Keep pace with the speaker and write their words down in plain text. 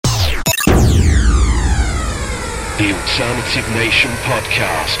The Alternative Nation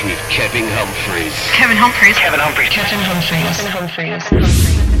podcast with Kevin Humphreys. Kevin Humphreys. Kevin Humphreys. Kevin Humphreys. Kevin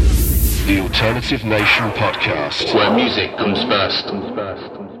Humphreys. The Alternative Nation podcast, where music comes first.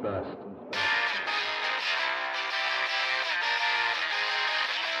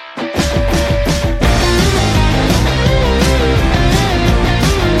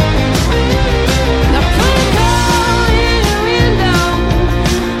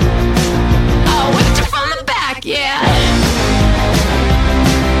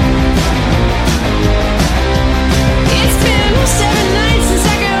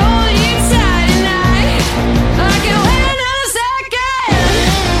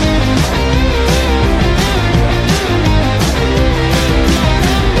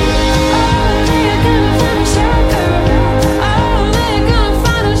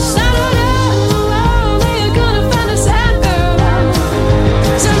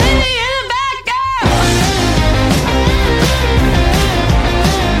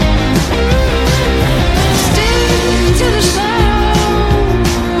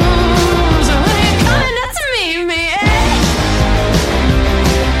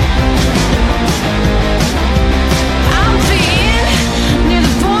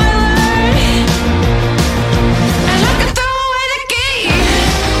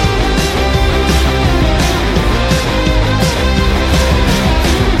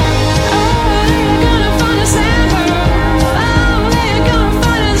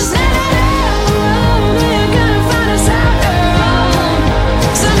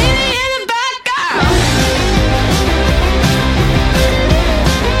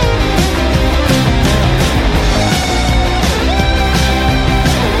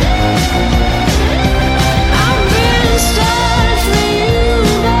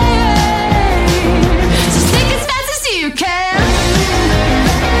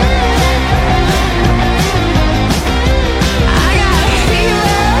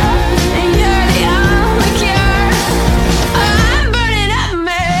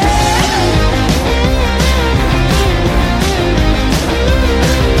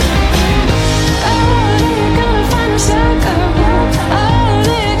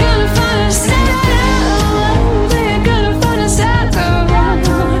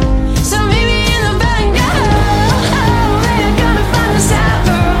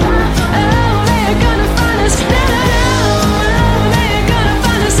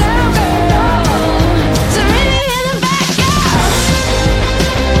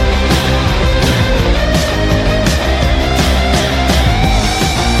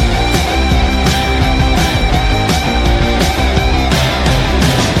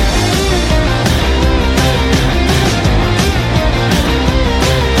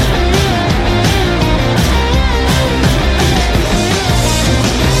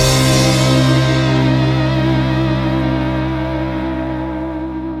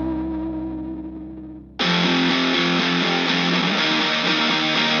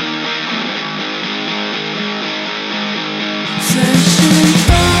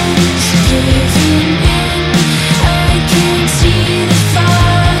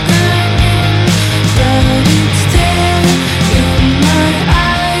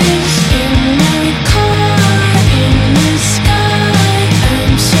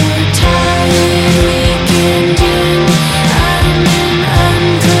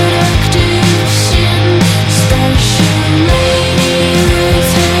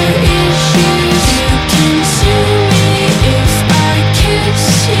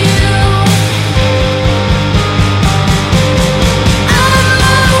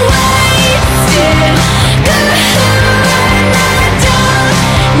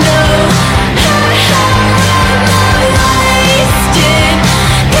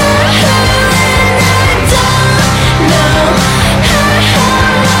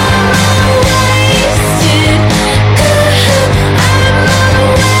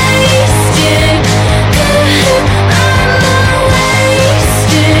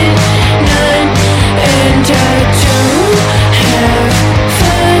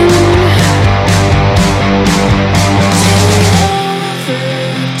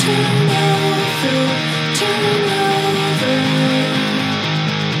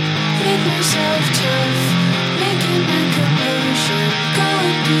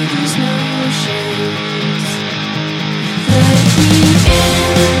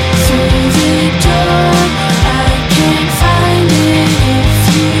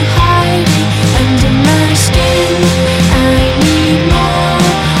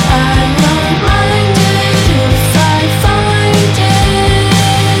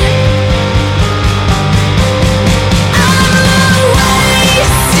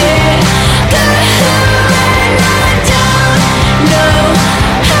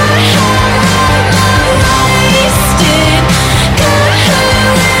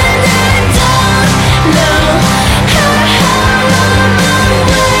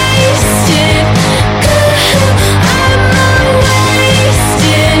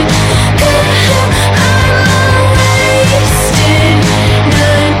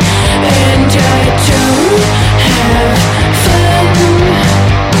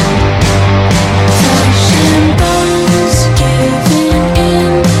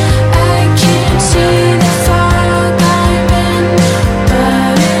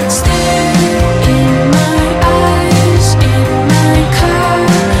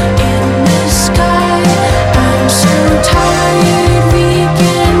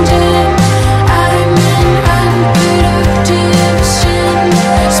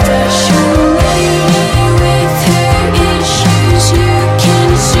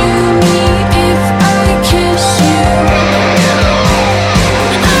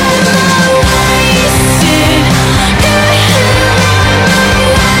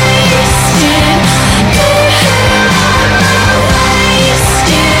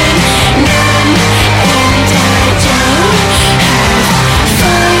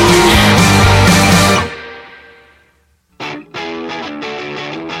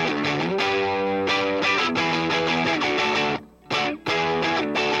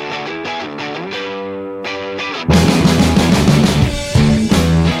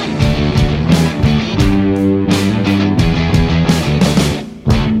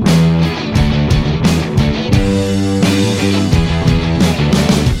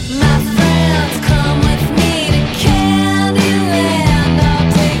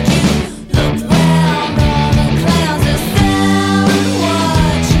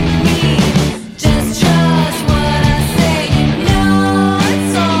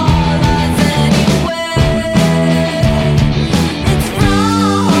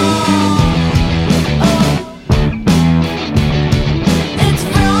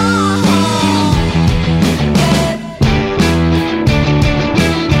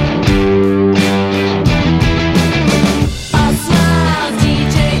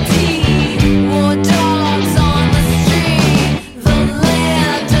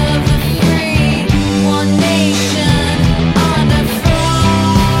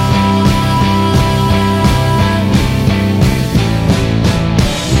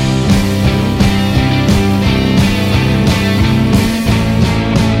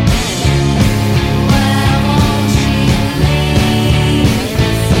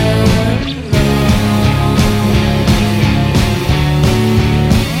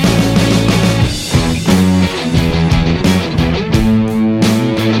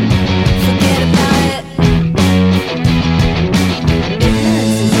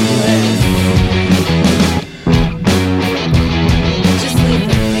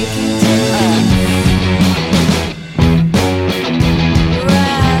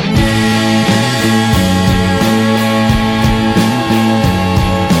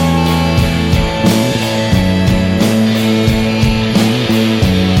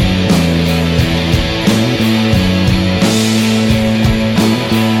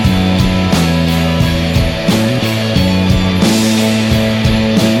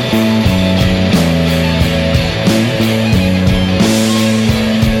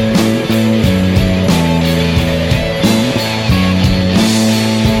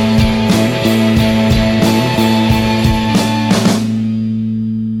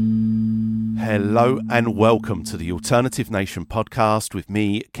 Hello and welcome to the Alternative Nation podcast with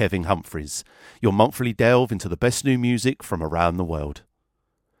me, Kevin Humphreys, your monthly delve into the best new music from around the world.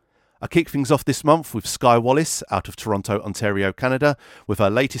 I kick things off this month with Skye Wallace out of Toronto, Ontario, Canada, with her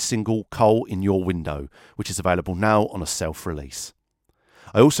latest single, Coal in Your Window, which is available now on a self-release.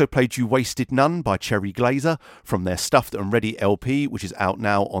 I also played you Wasted None by Cherry Glazer from their Stuffed and Ready LP, which is out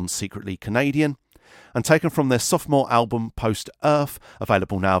now on Secretly Canadian, and taken from their sophomore album Post Earth,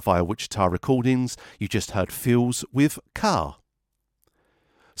 available now via Wichita Recordings, you just heard Feels with Car.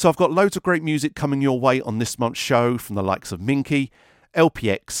 So I've got loads of great music coming your way on this month's show from the likes of Minky,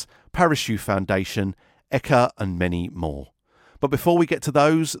 LPX, Parachute Foundation, Eka and many more. But before we get to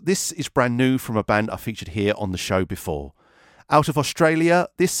those, this is brand new from a band I featured here on the show before. Out of Australia,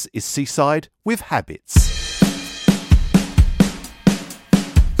 this is Seaside with Habits.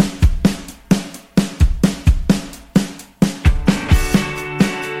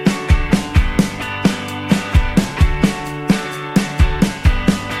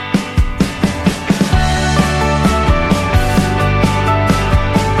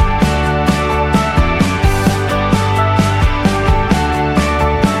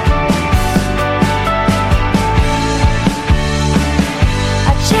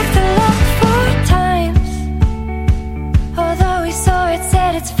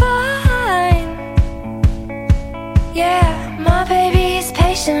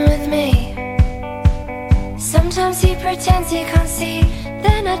 Sometimes he pretends he can't see.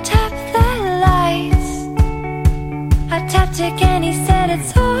 Then I tap the lights. I tapped again, he said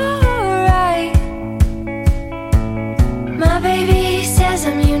it's alright. My baby says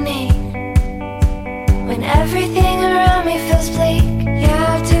I'm unique. When everything around me feels bleak, yeah,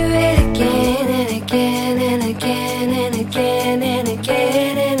 I'll do it again and again and again and again and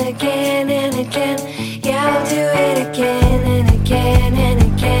again and again and again. Yeah, I'll do it again and again and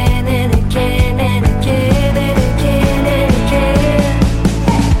again and again and again.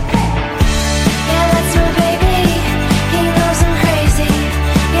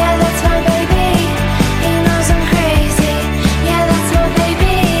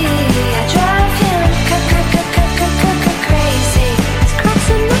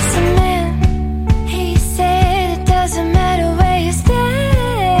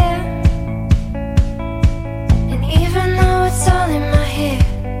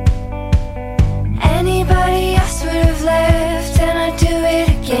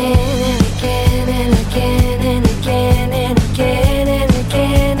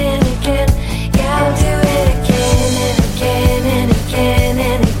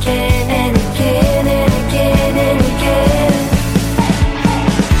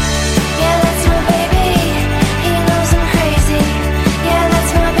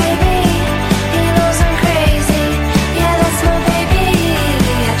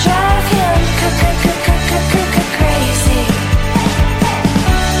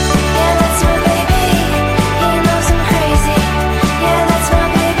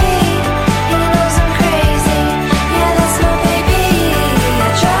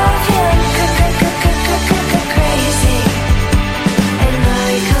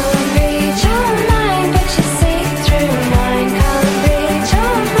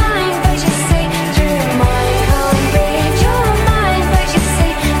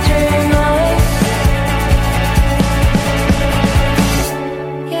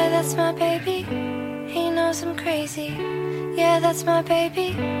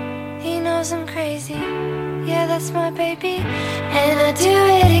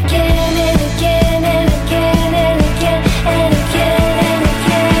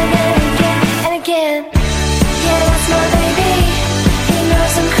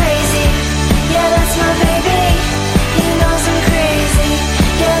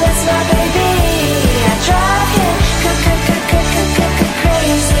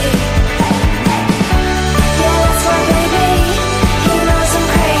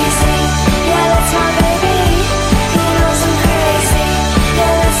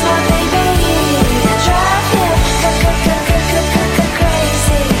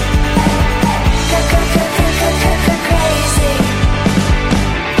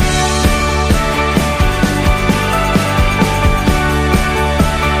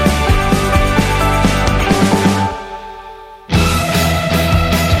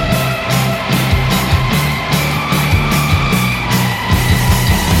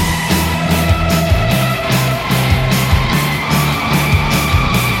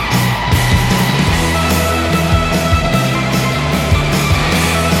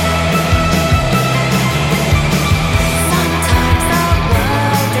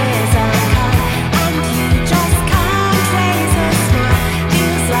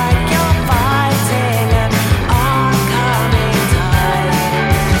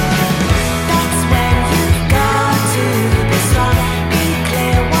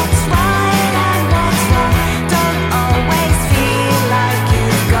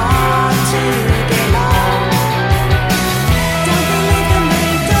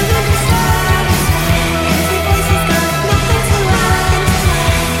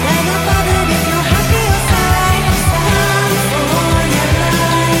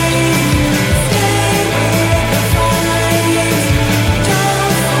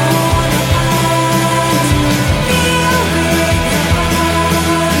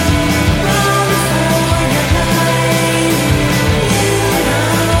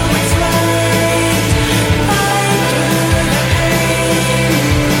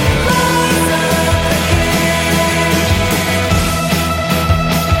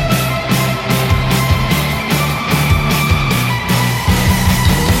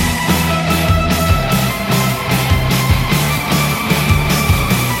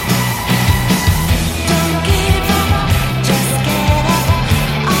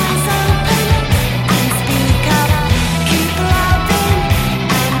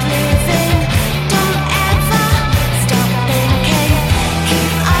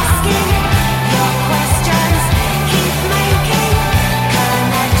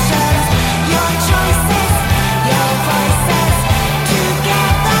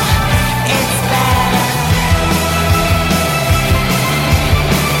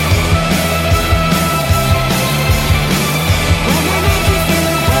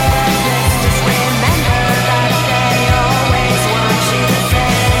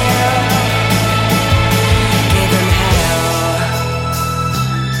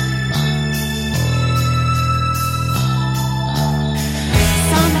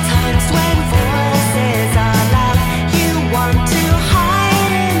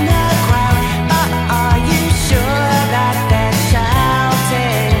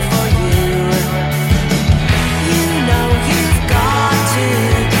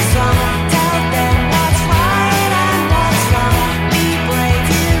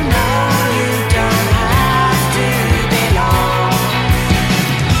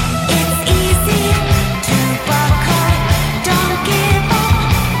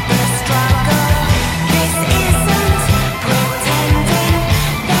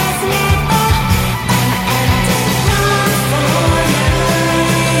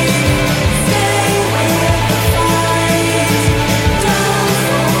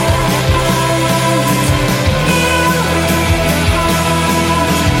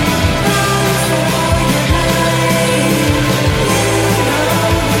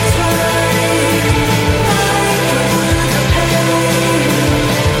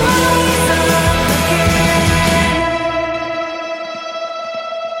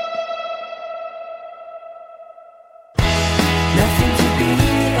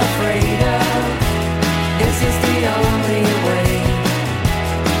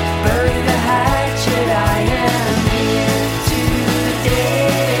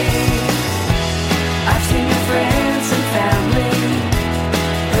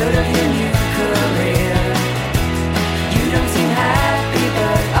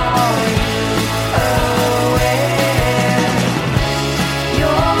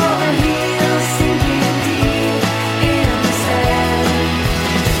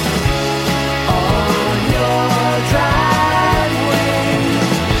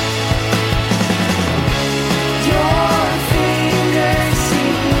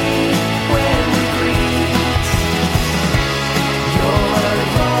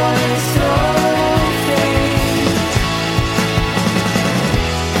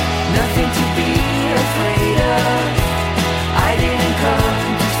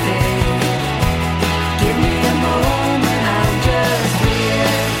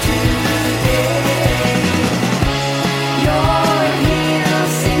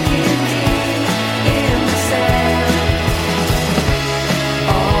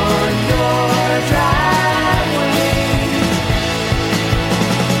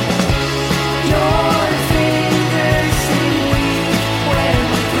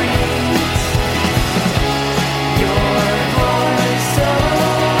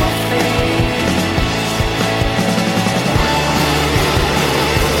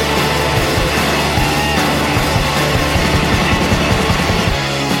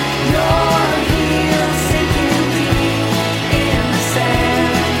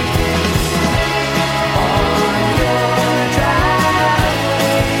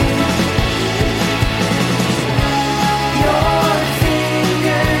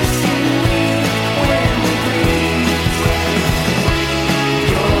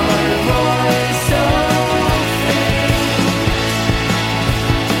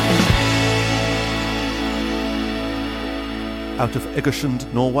 Out of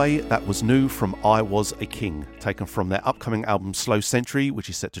Egersund, Norway, that was new from I Was a King, taken from their upcoming album Slow Century, which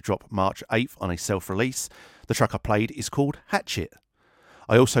is set to drop March 8th on a self-release. The track I played is called Hatchet.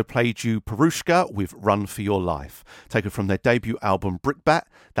 I also played you Perushka with Run For Your Life, taken from their debut album Brickbat,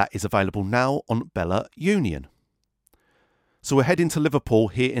 that is available now on Bella Union. So we're heading to Liverpool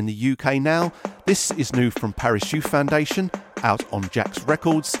here in the UK now. This is new from Paris Youth Foundation, out on Jack's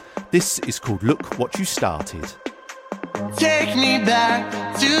Records. This is called Look What You Started. Take me back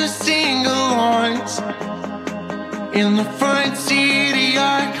to single horns in the front seat of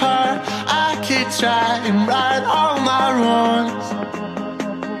your car. I could try and right all my wrongs,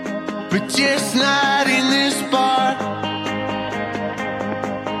 but just not in this bar.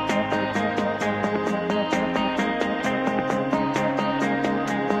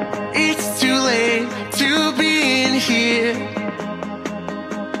 It's too late to be in here,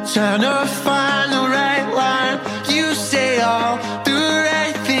 trying to find the right line. You say all the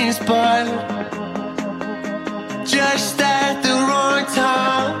right things, but just at the wrong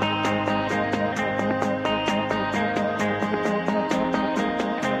time.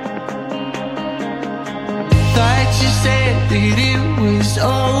 Thought you said that it was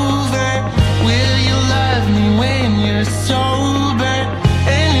over. Will you love me when you're sober?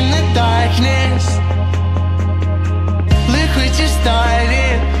 And in the darkness, look what you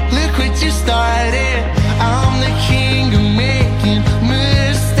started, look what you started. I'm the king of making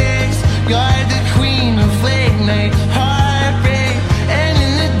mistakes. You're the queen of late night heartbreak. And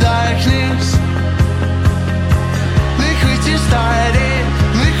in the darkness, look what you started,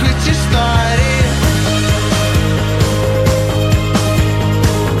 look what you started.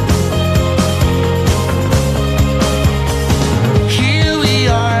 Here we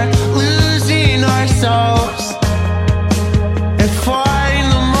are, losing ourselves at 4 in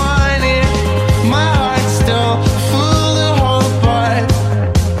the morning. My heart's still full of hope, but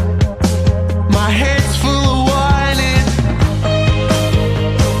my head's full of warning.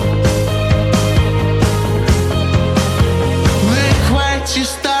 Look what you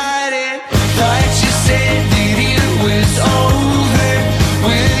started. Thought you said that it was over.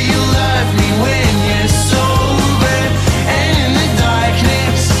 Will you love me when you're sober? And in the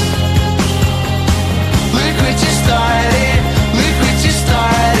darkness, look what you started, look what you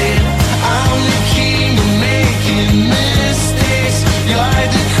started. I'm the king of making mistakes. You're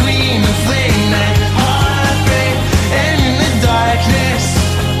the queen of late night heartbreak. And in the darkness,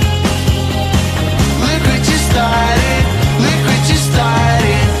 look what you started, look what you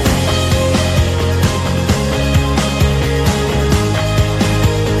started.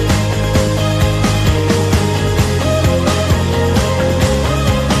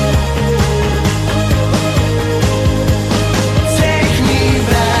 Take me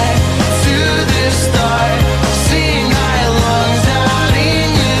back to the start. Sing our lungs out in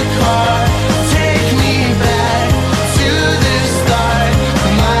your car. Take me back to the start,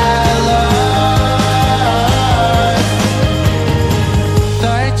 my love.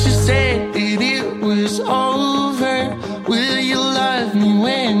 Thought you said that it was over. Will you love me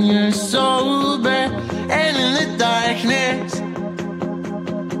when you're sober? And in the darkness,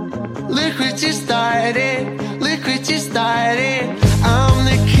 look what you started, look what you started. I'm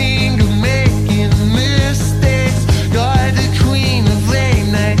the king of making mistakes. You're the queen of late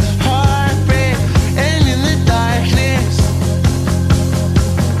night heartbreak. And in the darkness,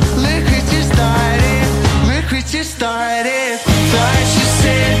 look what you started, look what you started. Thought you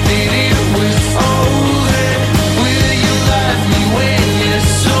said that it was over. Will you love me when you're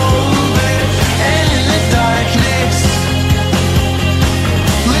sober? And in the darkness,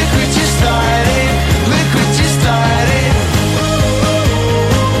 look what you started, look what you started.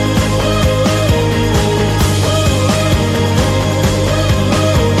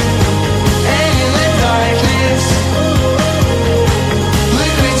 And in the darkness,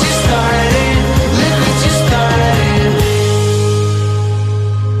 look what you started, look what you started.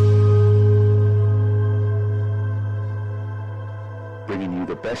 Bringing you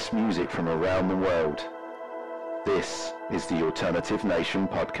the best music from around the world. This is the Alternative Nation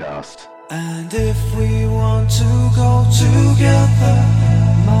Podcast. And if we want to go together,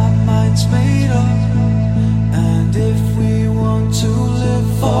 my mind's made up. And if we want to live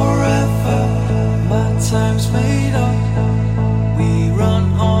forever, my time's made up. We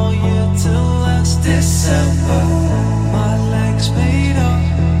run all year till last December. My legs made up,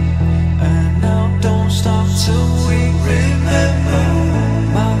 and now don't stop till we remember.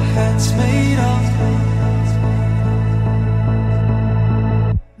 My head's made up.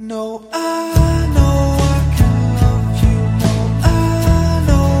 No, I know I can love you. No, I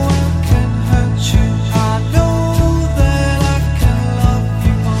know I can hurt you. I know that I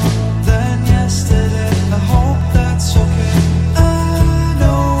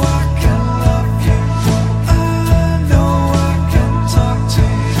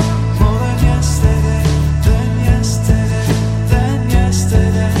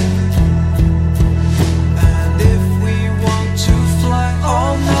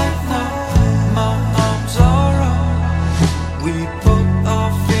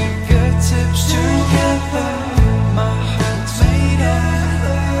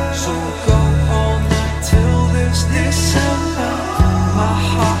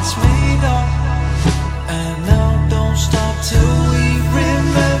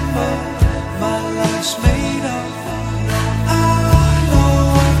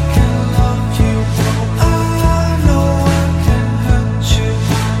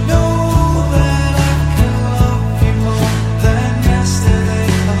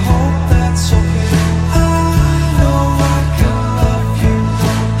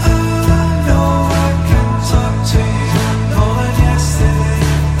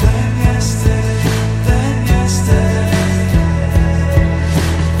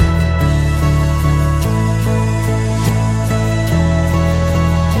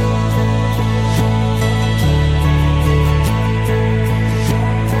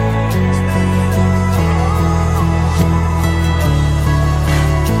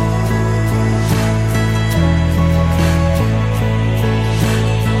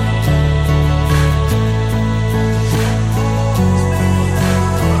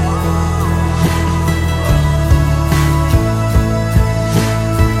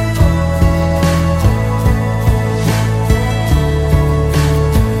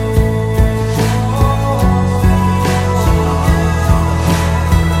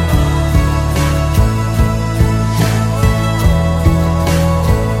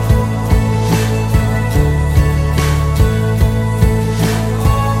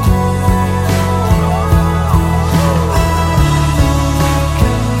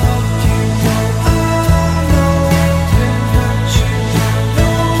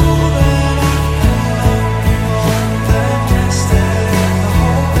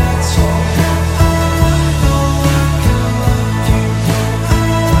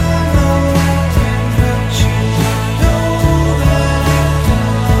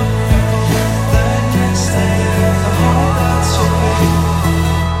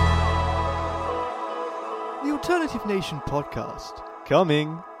podcast,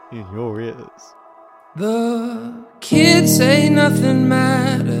 coming in your ears. The kids say nothing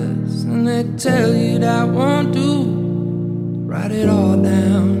matters, and they tell you that won't do. Write it all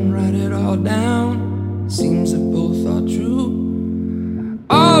down, write it all down. Seems that both are true.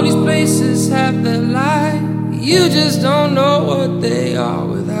 All these places have their light. You just don't know what they are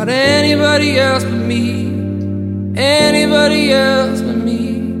without anybody else but me. Anybody else but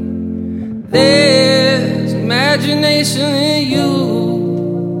me. There's imagination in you,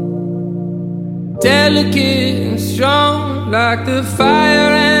 delicate and strong like the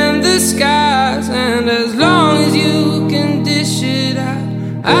fire and the skies. And as long as you can dish it out,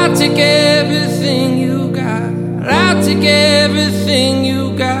 I'll take everything you got. I'll take everything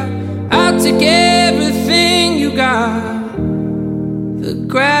you got. I'll take everything you got. The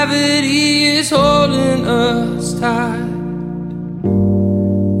gravity is holding us tight,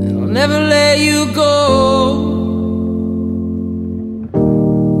 and I'll never let you go.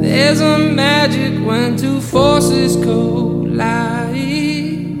 There's a magic when two forces collide,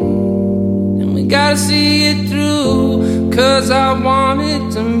 and we gotta see it through, 'cause I want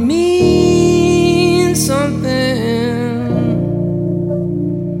it to mean something,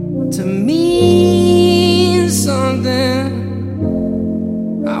 to mean something.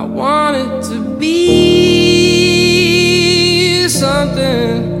 I want it to be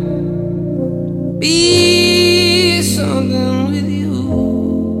something, be something with you.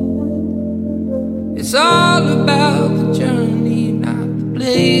 It's all about the journey, not the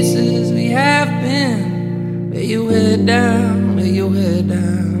places we have been. Lay your head down, lay your head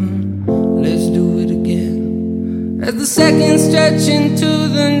down. Let's do it again. As the seconds stretch into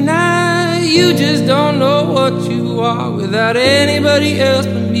the night, you just don't know what you are without anybody else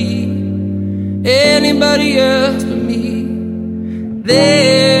but me. Anybody else but me.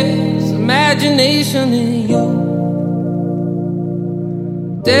 There's imagination in you,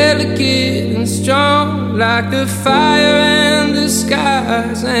 delicate and strong like the fire and the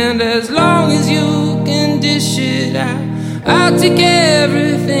skies. And as long as you can dish it out, I'll take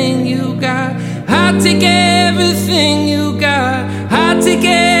everything you got. I'll take everything you got. I'll take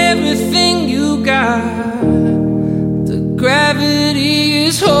everything you got. The gravity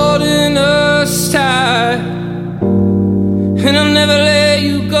is holding us tight, and I'll never let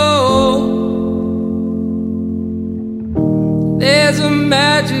you go. There's a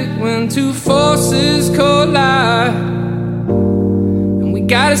magic when two forces collide, and we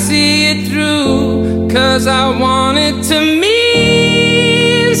gotta see it through, 'cause I want it to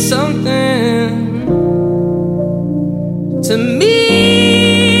mean something, to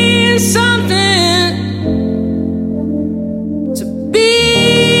mean something, to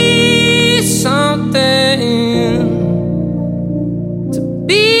be something, to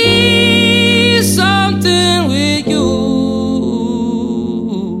be something with you.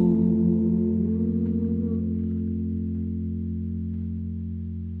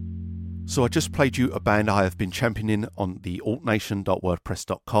 So I just played you a band I have been championing on the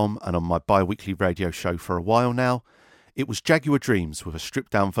altnation.wordpress.com and on my bi-weekly radio show for a while now. It was Jaguar Dreams with a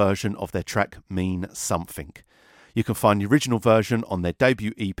stripped-down version of their track Mean Something. You can find the original version on their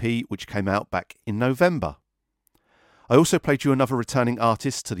debut EP, which came out back in November. I also played you another returning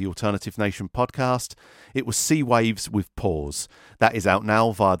artist to the Alternative Nation podcast. It was Sea Waves with Pause. That is out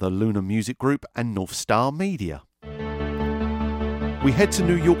now via the Lunar Music Group and North Star Media. We head to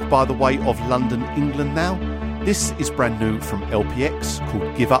New York by the way of London, England now. This is brand new from LPX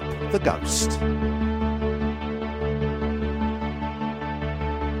called Give Up the Ghost.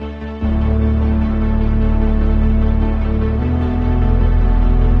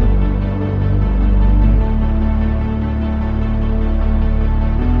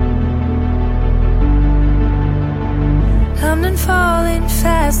 London falling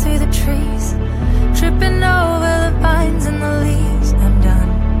fast through the trees, tripping over the vines and the leaves. I'm done.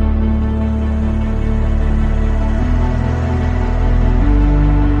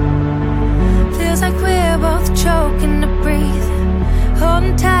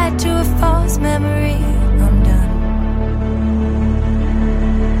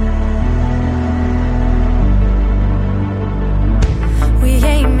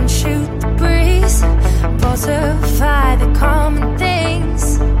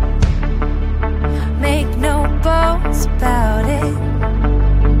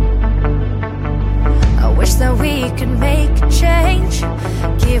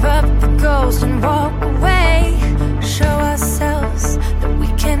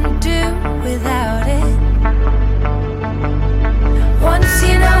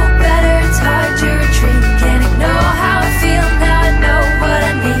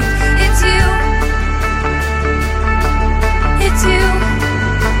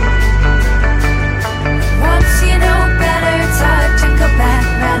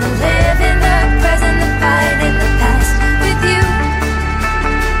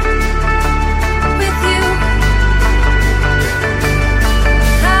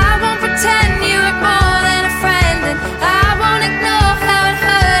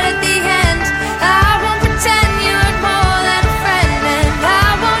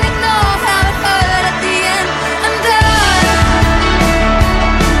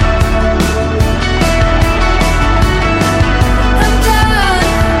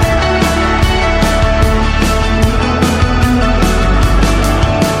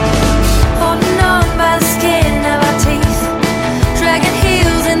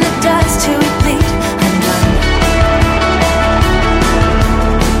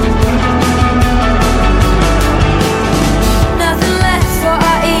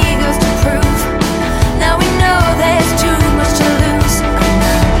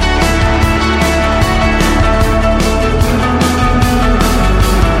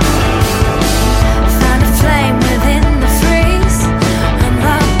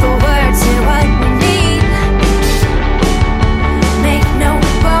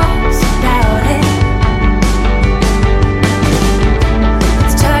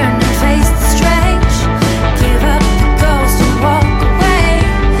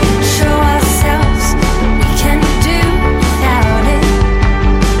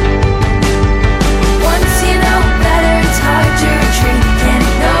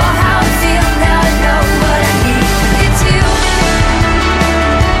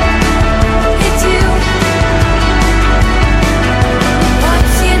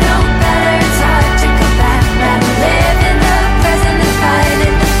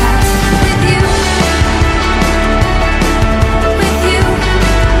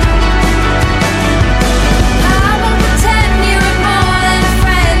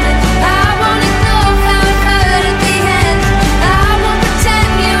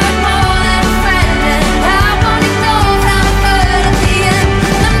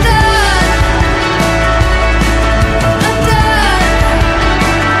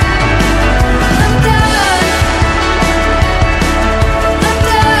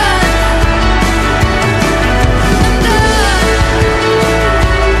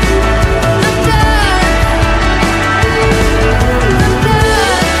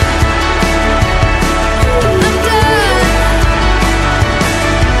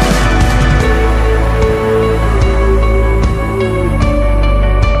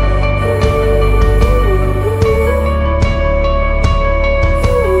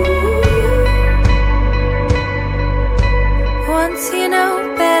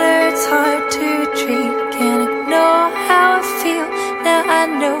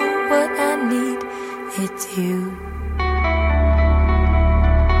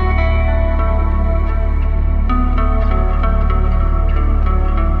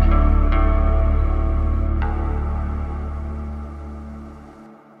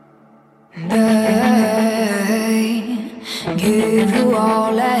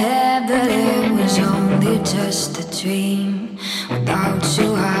 I had, but it was only just a dream. Without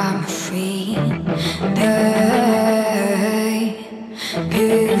you, I'm free. They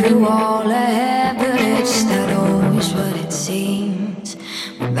give you all I have, but it's not always what it seems.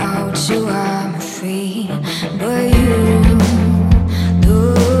 Without you, I'm free. But you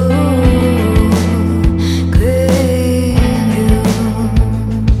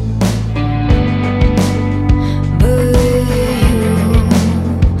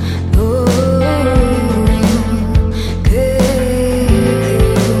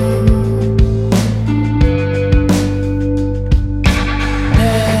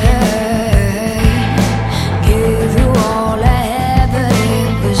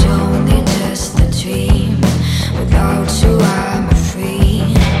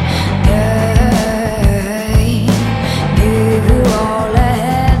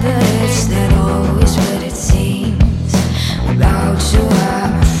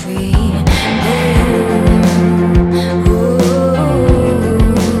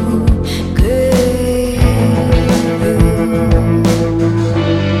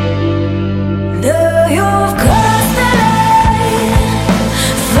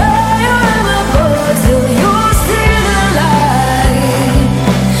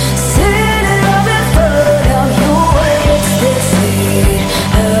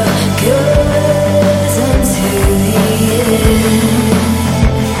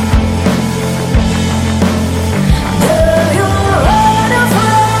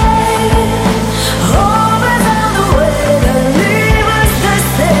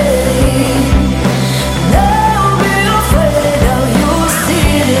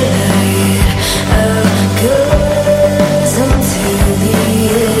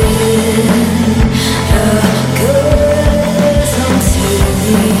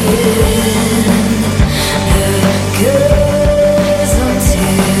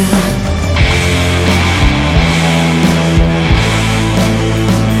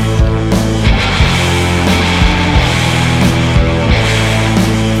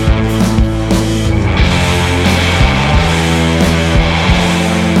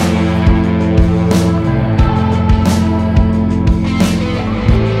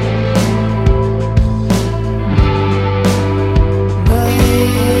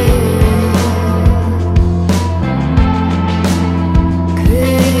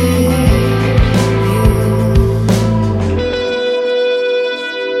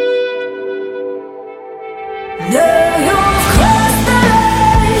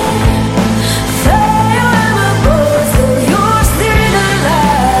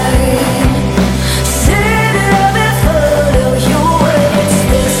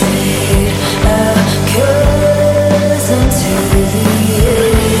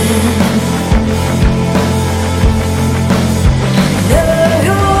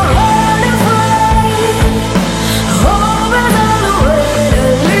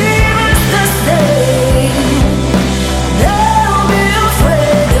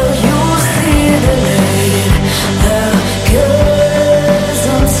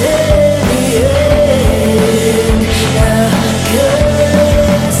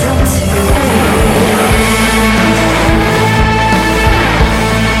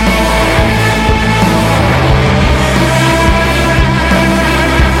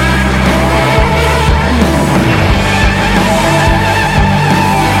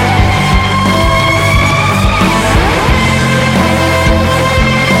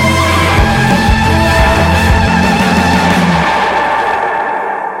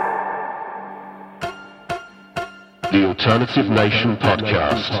Alternative Nation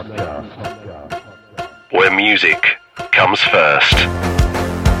Podcast, where music comes first.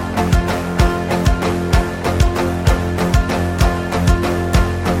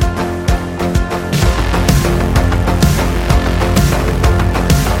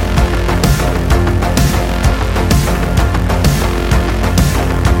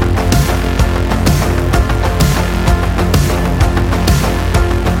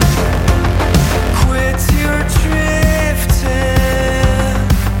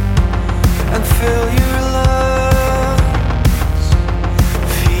 Fill your lungs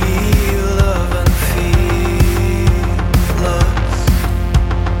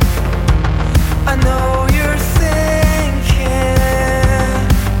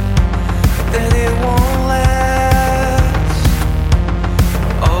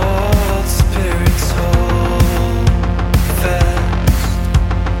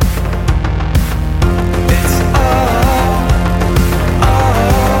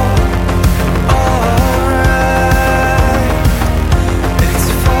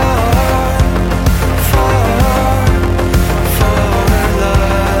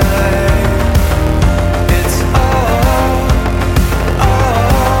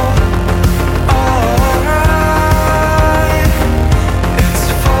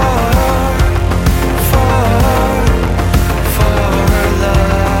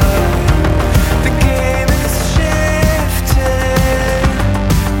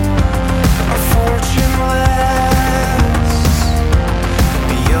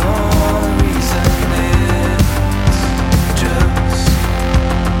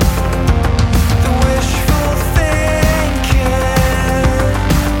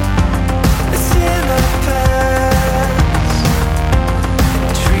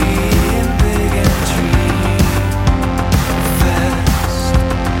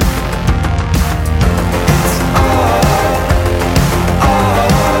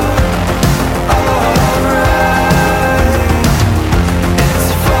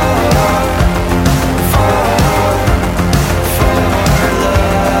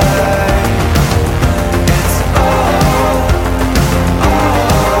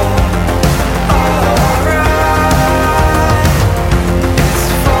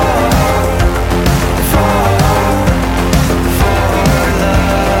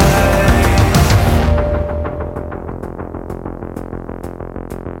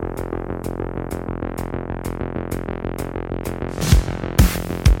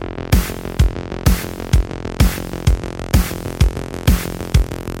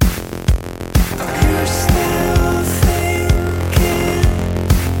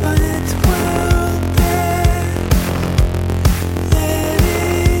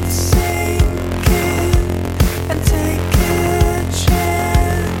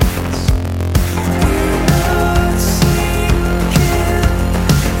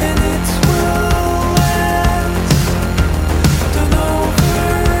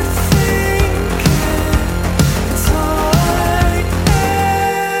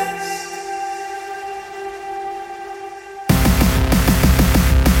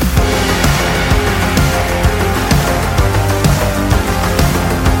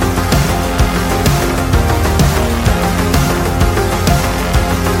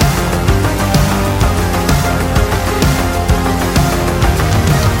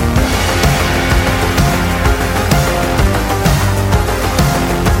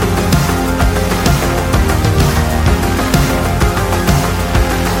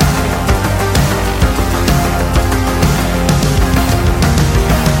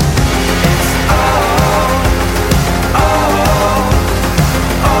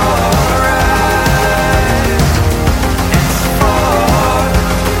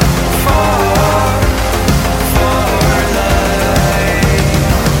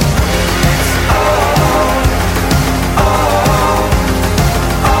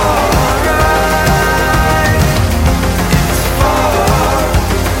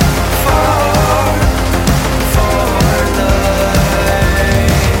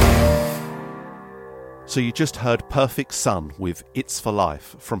So you just heard Perfect Sun with It's for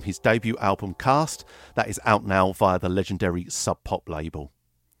Life from his debut album Cast, that is out now via the legendary Sub Pop label.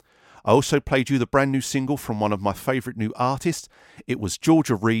 I also played you the brand new single from one of my favourite new artists. It was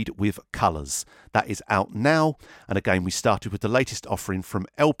Georgia Reed with Colours. That is out now. And again, we started with the latest offering from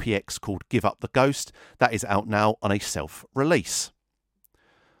LPX called Give Up the Ghost. That is out now on a self-release.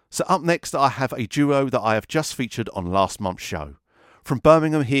 So up next, I have a duo that I have just featured on last month's show. From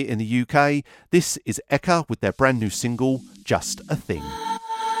Birmingham here in the UK, this is Eka with their brand new single, Just a Thing.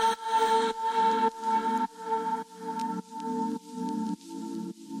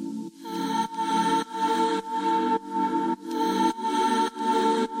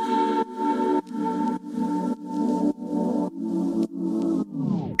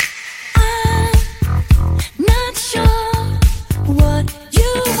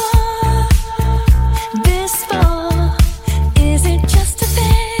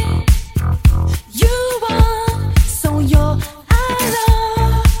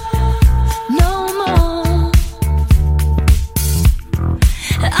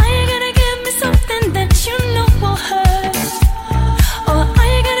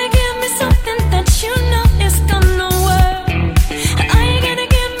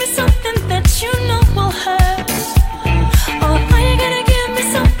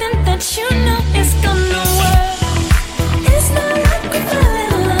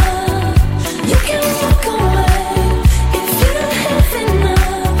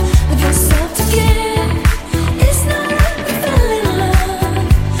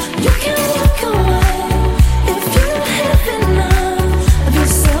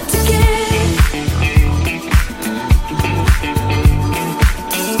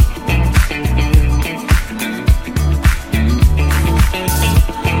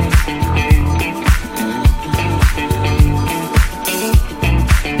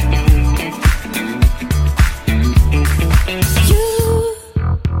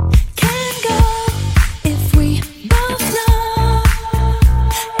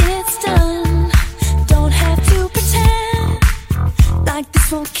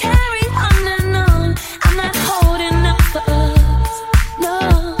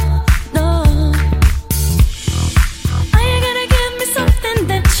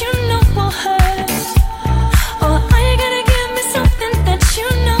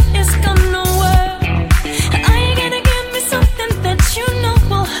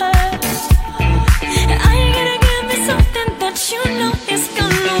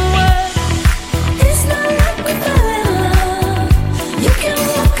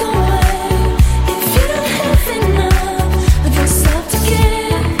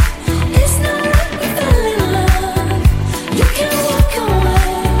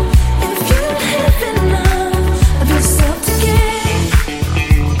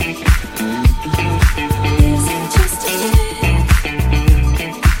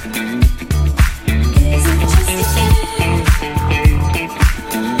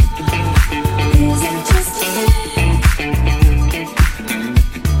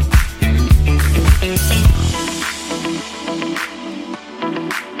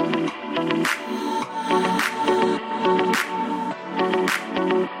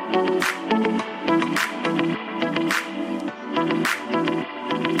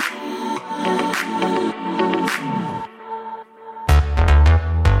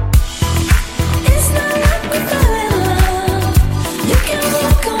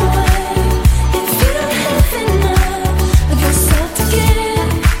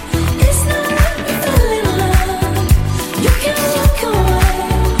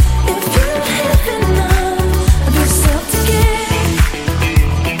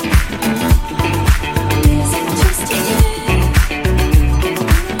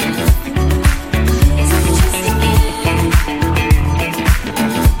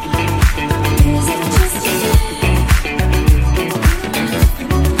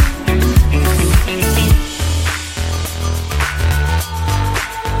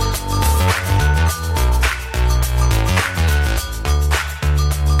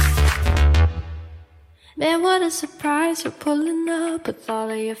 Man, what a surprise, you're pulling up with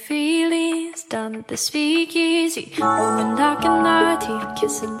all of your feelings down at the speakeasy. Woman knocking our teeth,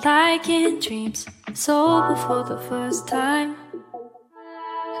 kissing like in dreams. Sober for the first time.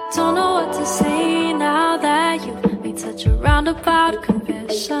 Don't know what to say now that you made such a roundabout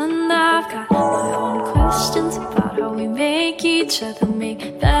confession. I've got my own questions about how we make each other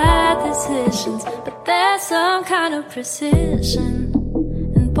make bad decisions. But there's some kind of precision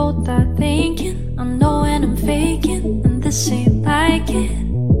in both our thinking. I'm knowing I'm faking, and this ain't like it.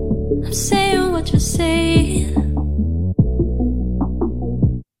 I'm saying what you're saying.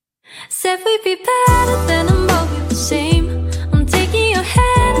 7 we'd be better than them both be the same. I'm taking your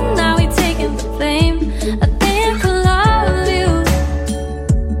hand and now we're taking the flame. I think I could love you.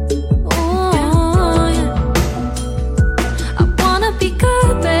 Oh, yeah. I wanna be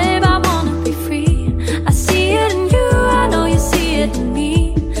good, babe, I wanna be free. I see it in you, I know you see it in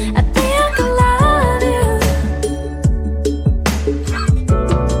me. I think I could love you.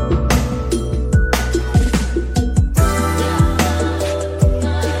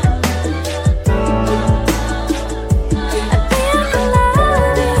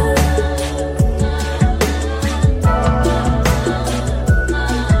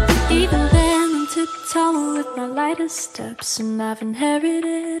 Steps, and I've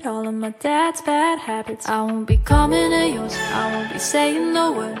inherited all of my dad's bad habits. I won't be coming to yours, I won't be saying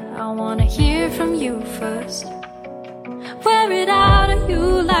no word. I wanna hear from you first. Wear it out of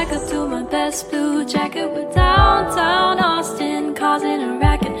you like I do my best. Blue jacket with downtown Austin causing a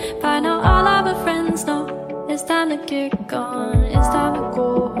racket. By now all of our friends know it's time to get gone, it's time to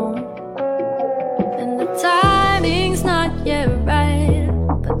go home. And the timing's not yet right,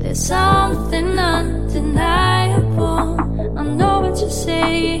 but there's something undeniable. I know what you're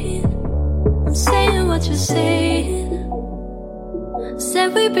saying, I'm saying what you're saying.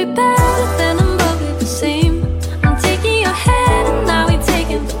 Said we'd be better than them, but we're the same. I'm taking your hand and now we're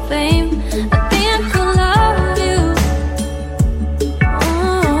taking the flame. I think I could love you. Oh,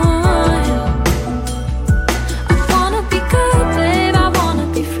 yeah. I wanna be good, babe, I wanna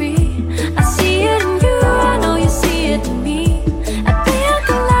be free. I see it in you, I know you see it in me. I think I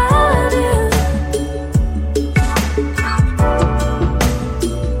could love you.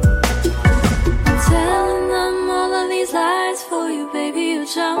 I'm telling them all of these lies for you, baby. You're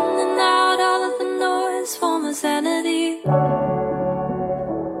drowning out all of the noise for my sanity.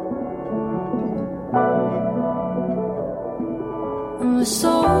 And we're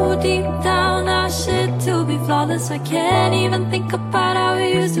so deep down our shit to be flawless. I can't even think about how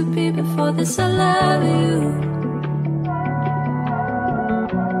we used to be before this. I love you.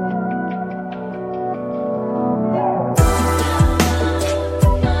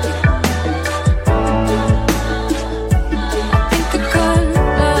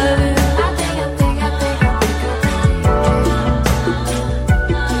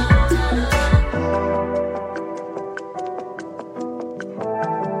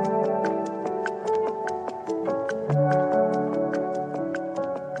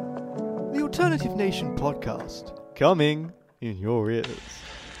 Alternative Nation podcast, coming in your ears.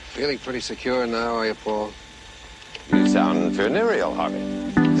 Feeling pretty secure now, are you, Paul? You sound venereal, Harvey.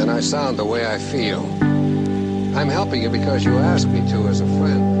 Then I sound the way I feel. I'm helping you because you asked me to as a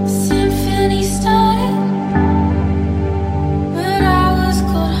friend. Symphony started, but I was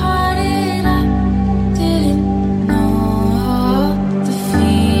cold-hearted. I didn't know the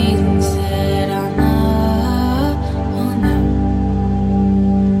feelings that I know. Oh no,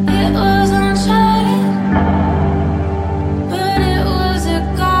 it was uncharted, but it was a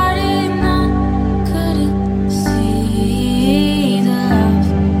garden. I couldn't see the love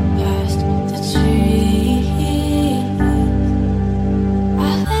past the trees. I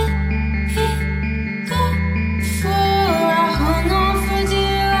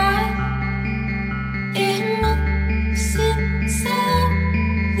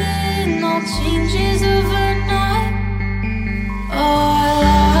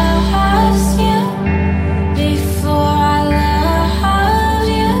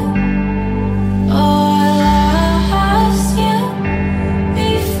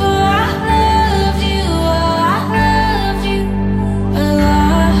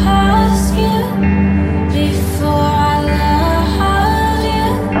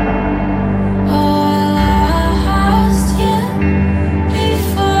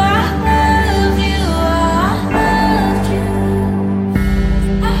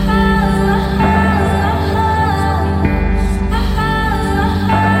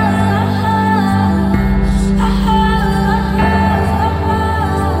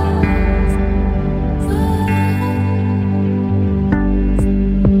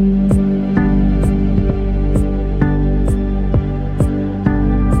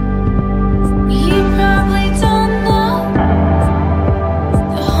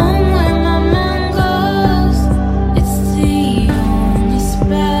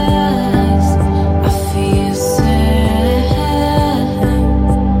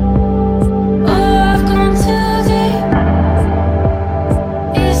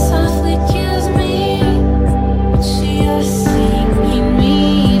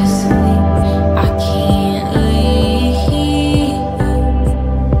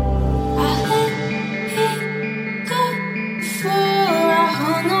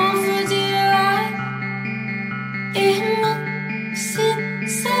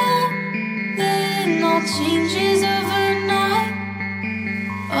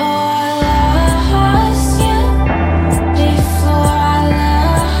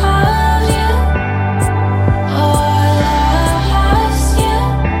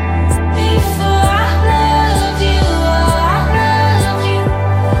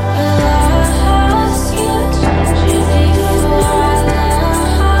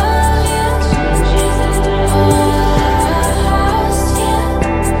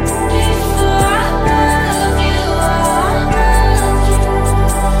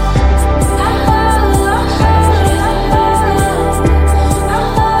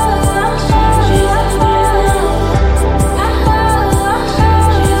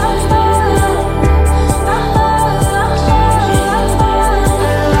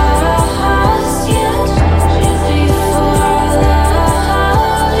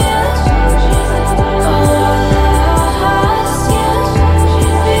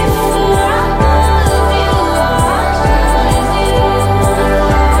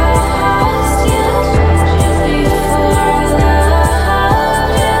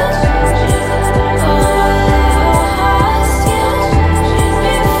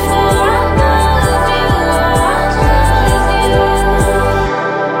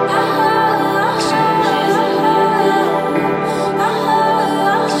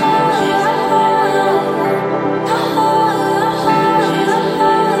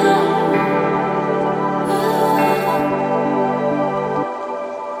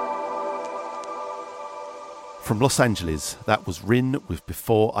From Los Angeles, that was Rin with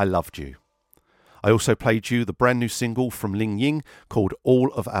Before I Loved You. I also played you the brand new single from Ling Ying called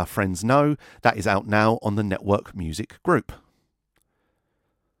All of Our Friends Know. That is out now on the Network Music Group.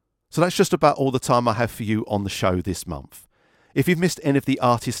 So that's just about all the time I have for you on the show this month. If you've missed any of the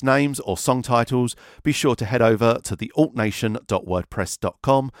artist names or song titles, be sure to head over to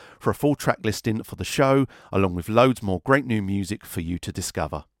thealtnation.wordpress.com for a full track listing for the show, along with loads more great new music for you to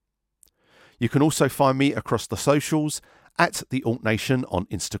discover. You can also find me across the socials at The Alt Nation on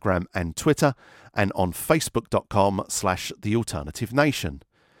Instagram and Twitter, and on facebook.com/The Alternative Nation.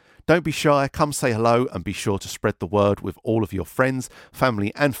 Don't be shy, come say hello, and be sure to spread the word with all of your friends,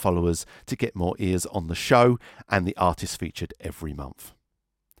 family and followers to get more ears on the show and the artists featured every month.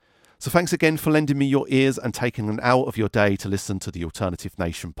 So thanks again for lending me your ears and taking an hour of your day to listen to the Alternative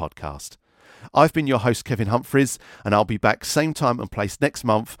Nation podcast. I've been your host, Kevin Humphreys, and I'll be back same time and place next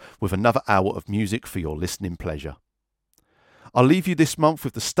month with another hour of music for your listening pleasure. I'll leave you this month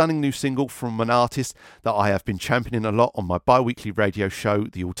with the stunning new single from an artist that I have been championing a lot on my bi-weekly radio show,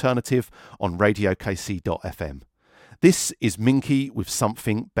 The Alternative, on radiokc.fm. This is Minky with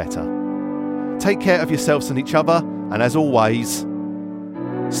Something Better. Take care of yourselves and each other, and as always,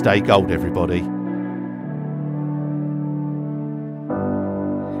 stay gold, everybody.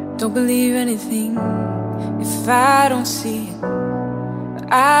 Don't believe anything if I don't see it,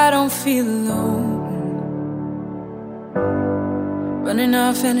 but I don't feel alone. Running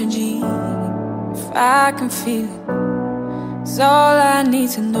off energy, if I can feel it, it's all I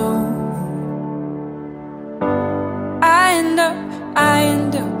need to know. I end up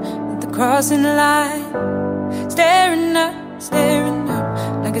at the crossing line, staring up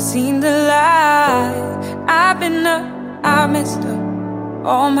like I seen the light. I've been up, I messed up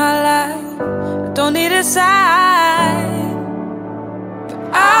all my life. I don't need a sign, but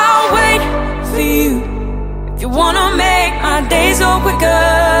I'll wait for you. If you wanna make my days go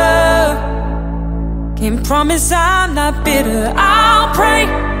quicker, can't promise I'm not bitter. I'll pray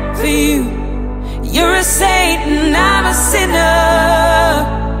for you. You're a saint and I'm a sinner.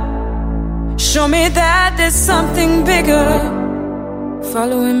 Show me that there's something bigger.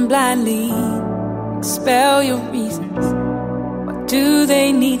 Following blindly, expel your reasons. What do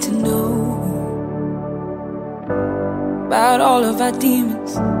they need to know about all of our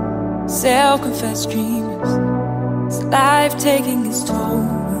demons, self-confessed dreamers? It's life taking its toll.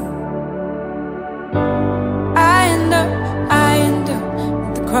 I end up at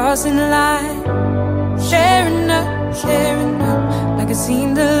the crossing line, sharing up like I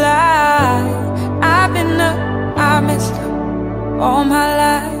seen the light. I've been up, I messed up all my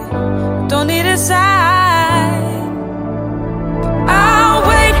life. I don't need a sign, but I'll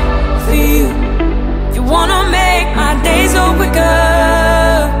wait for you. If you wanna make my days go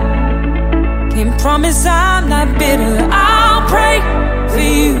quicker, can't promise I'm not bitter. I'll pray for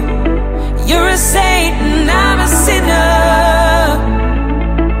you. You're a saint and I'm a sinner.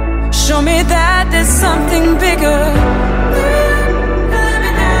 Show me that there's something bigger. Let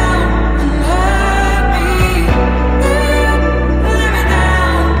me down and hurt me. Let me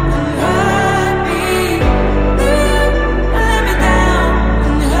down and hurt me. Let me down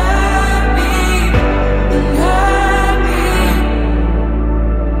and hurt me.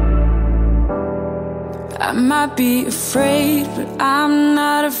 I might be afraid, but I'm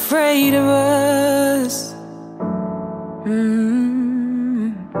not afraid of us.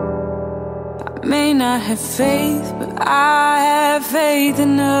 I may not have faith, but I have faith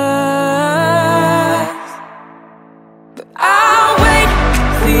in us. But I'll wait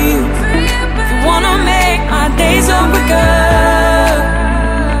for you. If you wanna make my days go quicker,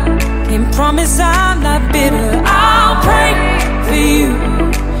 can't promise I'm not bitter. I'll pray for you.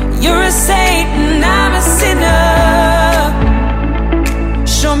 You're a saint and I'm a sinner.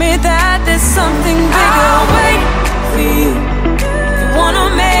 Show me that there's something bigger. I'll wait for you. If you wanna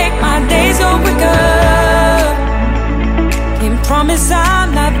make my days go quicker, can't promise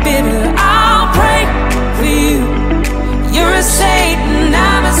I'm not bitter. I'll pray for you. You're a saint and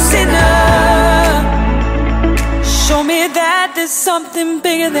I'm a sinner. Show me that there's something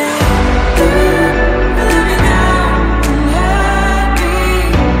bigger than